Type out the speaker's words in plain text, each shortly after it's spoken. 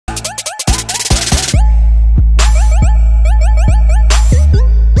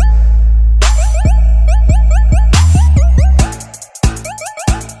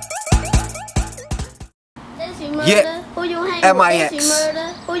MIX,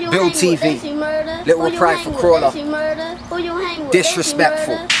 Build TV, Little Pride for Crawler,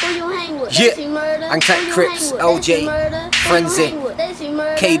 Disrespectful, yeah, Antac Crips, LJ, Frenzy,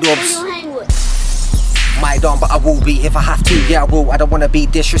 K-Dubs. My Don, but I will be if I have to, yeah I will. I don't wanna be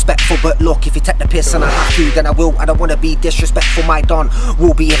disrespectful, but look, if you take the piss and I have to, then I will. I don't wanna be disrespectful, my Don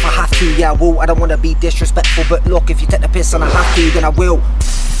will be if I have to, yeah I will. I don't wanna be disrespectful, but look, if you take the piss and I have to, then I will.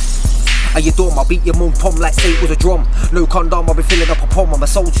 Are you dumb? I'll beat your mum pom like say it was a drum. No condom, I'll be filling up a pom. My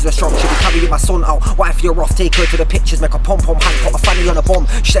soldiers are strong, she'll be carrying my son out. Wife, you're off, take her to the pictures, make a pom-pom hang, put a fanny on a bomb.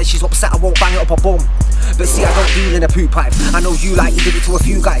 She said she's upset, I won't bang it up a bum. But see, I don't deal in a poo pipe. I know you like you did it to a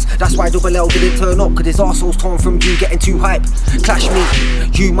few guys. That's why Double L didn't turn up, cause his arsehole's torn from you getting too hype. Clash me,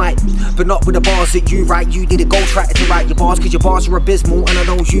 you might, but not with the bars that you write. You did a ghostwriter to write your bars, cause your bars are abysmal, and I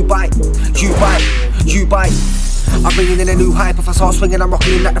know you bite. You bite, you bite. I'm bringing in a new hype. If I start swinging, I'm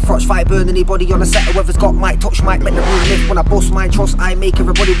rocking in like the Frost fight. Burn anybody on the set, whoever's got mic, touch mic, make the room lift. When I bust my trust, I make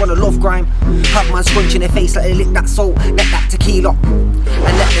everybody wanna love grime. Have man scrunching their face like they lick that salt, let that tequila,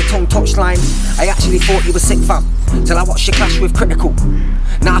 and let their tongue touch line. I actually thought you were sick, fam, till I watched you clash with Critical.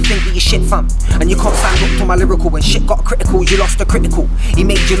 Now I think that you're shit, fam, and you can't stand up to my lyrical. When shit got critical, you lost the critical. He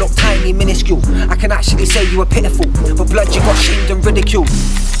made you look tiny, minuscule. I can actually say you were pitiful, but blood, you got shamed and ridiculed.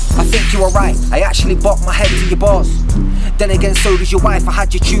 I think you were right, I actually bopped my head to your bars. Then again, so does your wife. I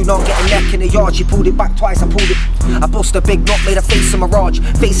had your tune on, getting neck in the yard. She pulled it back twice, I pulled it. I bust a big knot, made a face of mirage.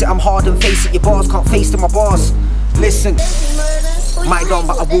 Face it, I'm hard and face it, your bars can't face to my bars. Listen, my Don,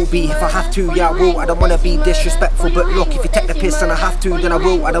 but I will be if I have to, yeah I will. I don't wanna be disrespectful, but look, if you take the piss and I have to, then I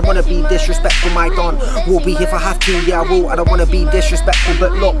will. I don't wanna be disrespectful, my Don will be if I have to, yeah I will. I don't wanna be disrespectful,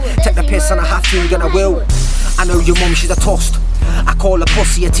 but look, take the piss and I have to, then I will. I know your mum, she's a toast. I call her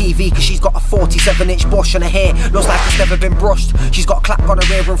pussy a TV, cause she's got a 47-inch bush and her hair looks like it's never been brushed. She's got a clap on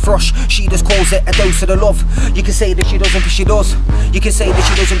her ear and thrush. She just calls it a dose of the love. You can say that she doesn't, but she does. You can say that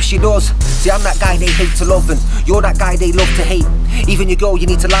she doesn't, but she does. See, I'm that guy they hate to love, and you're that guy they love to hate. Even your girl, you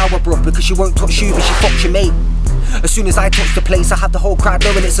need to allow her, bruv, because she won't touch you, but she fucks your mate. As soon as I touch the place, I have the whole crowd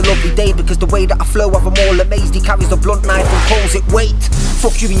knowing it's a lovely day, because the way that I flow, I'm all amazed. He carries the blunt knife and calls it weight.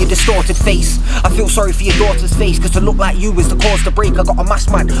 Fuck you and your distorted face. I feel sorry for your daughter's face, cause to look like you is the cause to break. I got a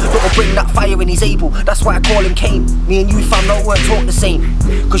masked man that'll bring that fire and he's able. That's why I call him Cain. Me and you, fam, don't weren't talk the same,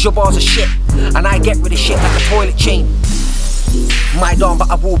 cause your bars are shit, and I get rid of shit like a toilet chain. My Don, but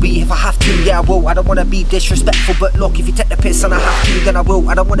I will be if I have to, yeah I will. I don't wanna be disrespectful, but look, if you take the piss and I have to, then I will.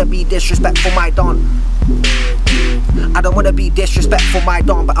 I don't wanna be disrespectful, my Don. I don't wanna be disrespectful, my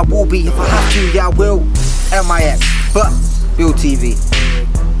Don, but I will be if I have to, yeah I will. MIX, but Build TV.